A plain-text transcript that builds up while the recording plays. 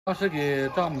当时给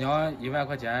丈母娘1万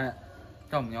块钱，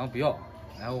丈母娘不要，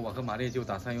然后我和玛丽就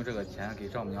打算用这个钱给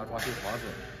丈母娘装修房子。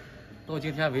到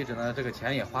今天为止呢，这个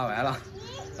钱也花完了，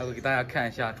然后给大家看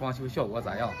一下装修效果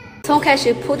咋样。从开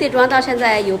始铺地砖到现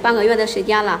在有半个月的时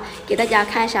间了，给大家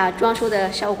看一下装修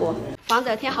的效果。房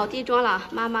子贴好地砖了，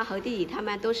妈妈和弟弟他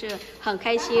们都是很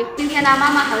开心。今天呢，妈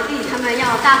妈和弟弟他们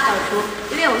要大扫除，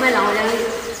因为我们老人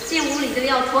进屋里都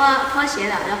要脱鞋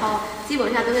的，然后基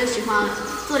本上都是喜欢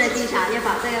坐在地上，要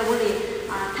把这个屋里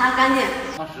擦干净。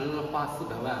当时花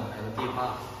400万买的地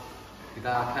花，给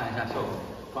大家看一下效果，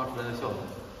装出来的效果。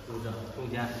就是这中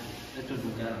间，在正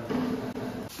中间。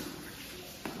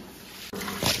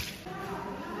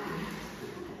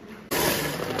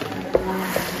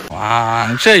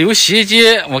哇，这有洗衣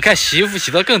机，我看洗衣服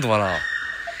洗的更多了。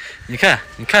你看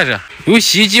这有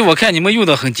洗衣机，我看你们用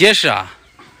的很结实啊，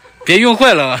别用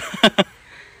坏了。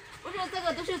不是，这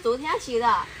个都是昨天洗的，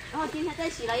然后今天再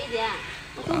洗了一点，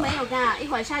我都没有干，一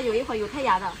会儿下雨，一会儿有太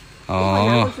阳的，一会儿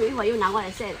拿过去，一会儿又拿过来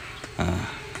晒的。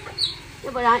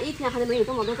要不然一天还是没有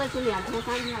这么多，这是2天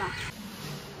3天了。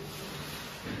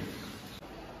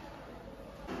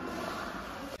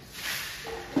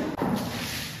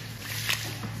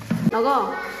老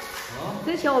公，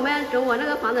之前我们整我那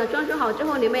个房子装修好之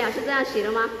后，你们也是这样洗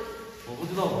的吗？我不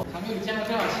知道，还没有见过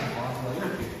这样洗房子，用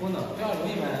水冲的，这样容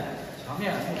易买墙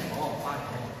面弄潮发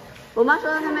潮。我妈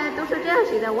说他们都是这样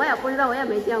洗的，我也不知道，我也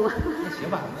没见过。那行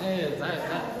吧，那咱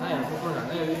也不说啥，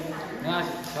那人家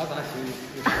想咋洗。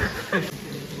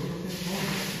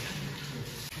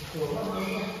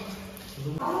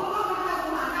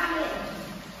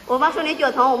我妈说你脚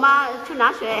疼，我妈去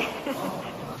拿水。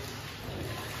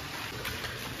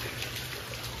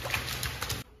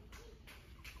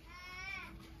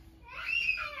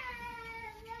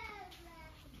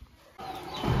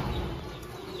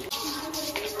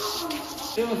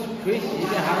用水洗一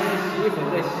遍，还是洗衣粉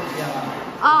再洗一遍吗？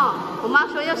哦，我妈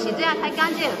说要洗这样才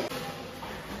干净。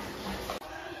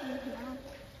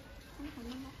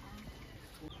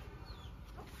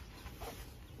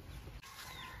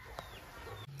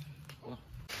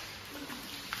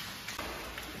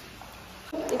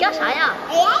你干啥呀？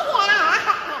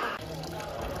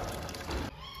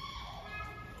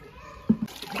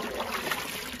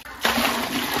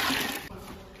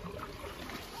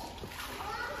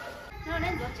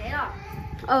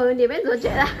哦，你们做这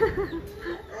了。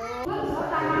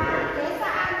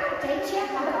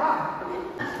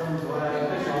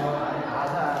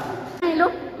哎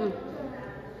喽，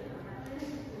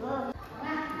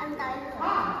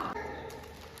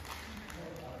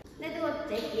那就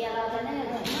这些了，在那个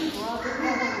中国。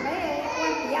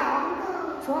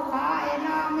说话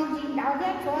那我们今早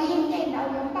点说应该要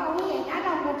用到你家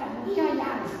长我这么这样，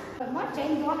怎么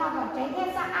真多那个这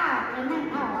个啥不能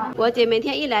好。我姐每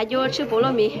天一来就吃菠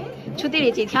萝蜜，出地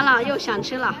里几天了，又想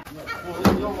吃了。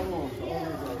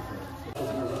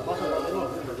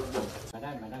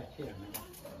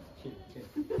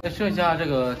再剩下这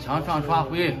个墙上刷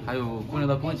灰，还有工人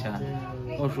的工钱，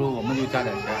到时候我们就加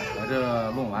点钱把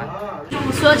这弄完。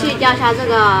说起加上这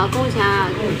个工钱，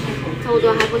这么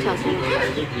多还不小心。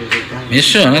没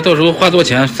事，那到时候花多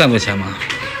钱算多钱嘛。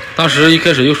当时一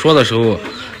开始就说的时候，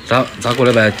咱过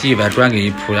来把地板砖给一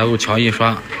铺，然后墙一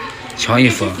刷，墙一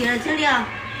封。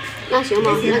那行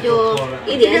吧，那就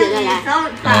一点一点的来。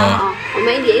我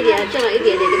们一点一点挣了一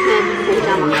点点就看补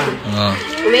上嘛。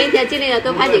我们一天尽力的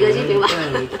多拍几个视频吧。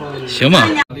行吧。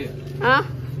啊？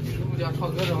你叔叔家唱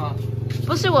歌的吗？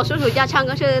不是我叔叔家唱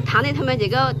歌，是堂内他们几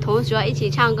个同学一起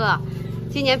唱歌。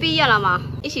今年毕业了嘛，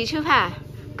一起吃饭，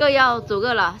各要走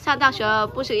各了。上大学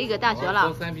不是一个大学了。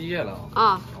高3毕业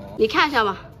了。你看一下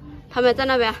嘛，他们在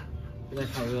那边。在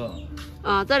唱歌。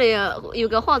这里有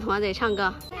个货团在唱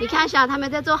歌，你看一下，他们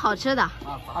在做好吃的。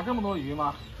打这么多鱼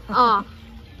吗？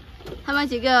他们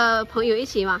几个朋友一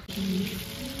起嘛。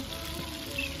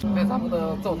把咱们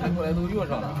的灶台过来都用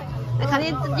上了。那肯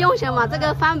定用上嘛，这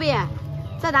个方便，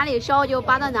在哪里烧就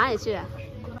搬到哪里去。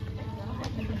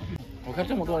我看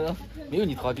这么多人，没有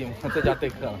你堂弟吗？在家待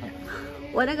客了。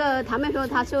我那个堂妹说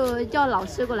她是叫老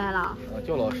师过来了。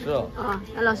叫老师。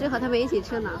老师和他们一起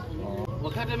吃呢。我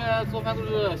看这边做饭都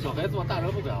是小孩做，大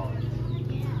人不管啊。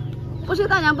不是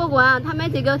大人不管，他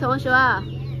们几个同学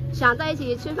想在一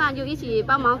起吃饭就一起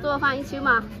帮忙做饭一起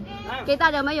嘛，跟大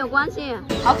人没有关系。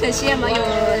好可惜没有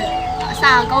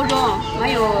上高中，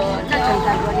没有这种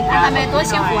感觉。你看他们多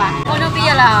幸福啊！高中毕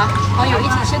业了，朋友一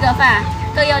起吃个饭，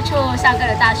都要去上各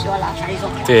的大学了。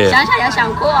对。想想也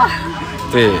想哭。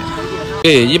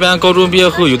对，一般高中毕业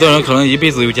后，有的人可能一辈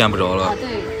子又见不着了。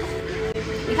对。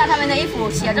你看他们的衣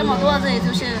服写这么多，这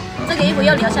就是这个衣服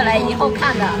要留下来以后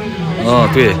看的。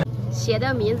对。写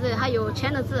的名字还有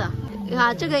签的字，你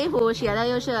看这个衣服写的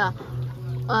又是，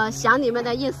想你们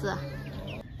的意思。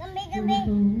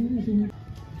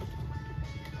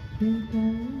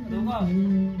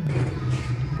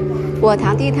我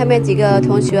堂弟他们几个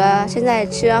同学现在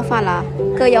吃完饭了，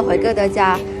各要回各的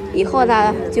家。以后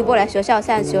呢，就不来学校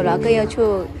上学了，各要去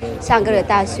上各的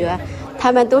大学。他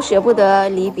们都舍不得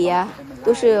离别，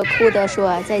都是哭着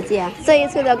说再见。这一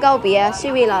次的告别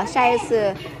是为了下一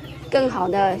次更好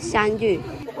的相遇。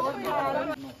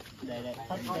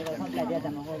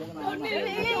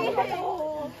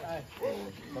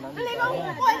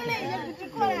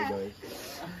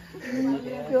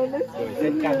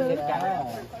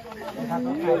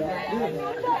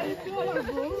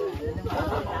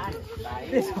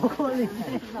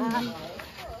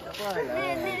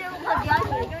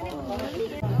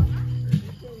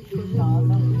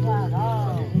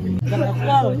咱们火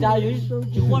了家有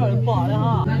就火了爆了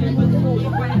哈。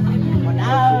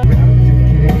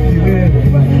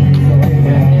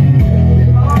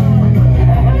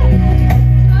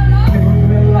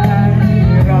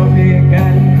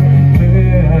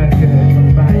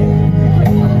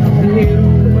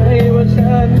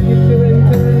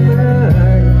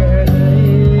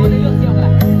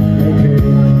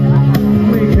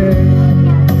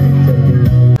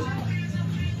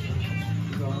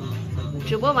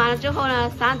直播完了之后呢，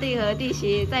三弟和弟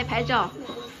媳在拍照，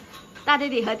大弟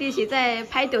弟和弟媳在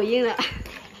拍抖音了。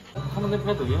他们在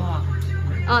拍抖音吗？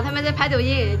哦，他们在拍抖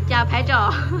音加拍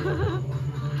照。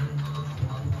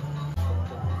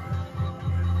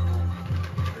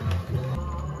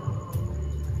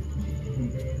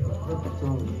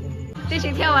弟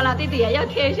媳跳完了，弟弟也要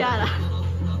跳一下了。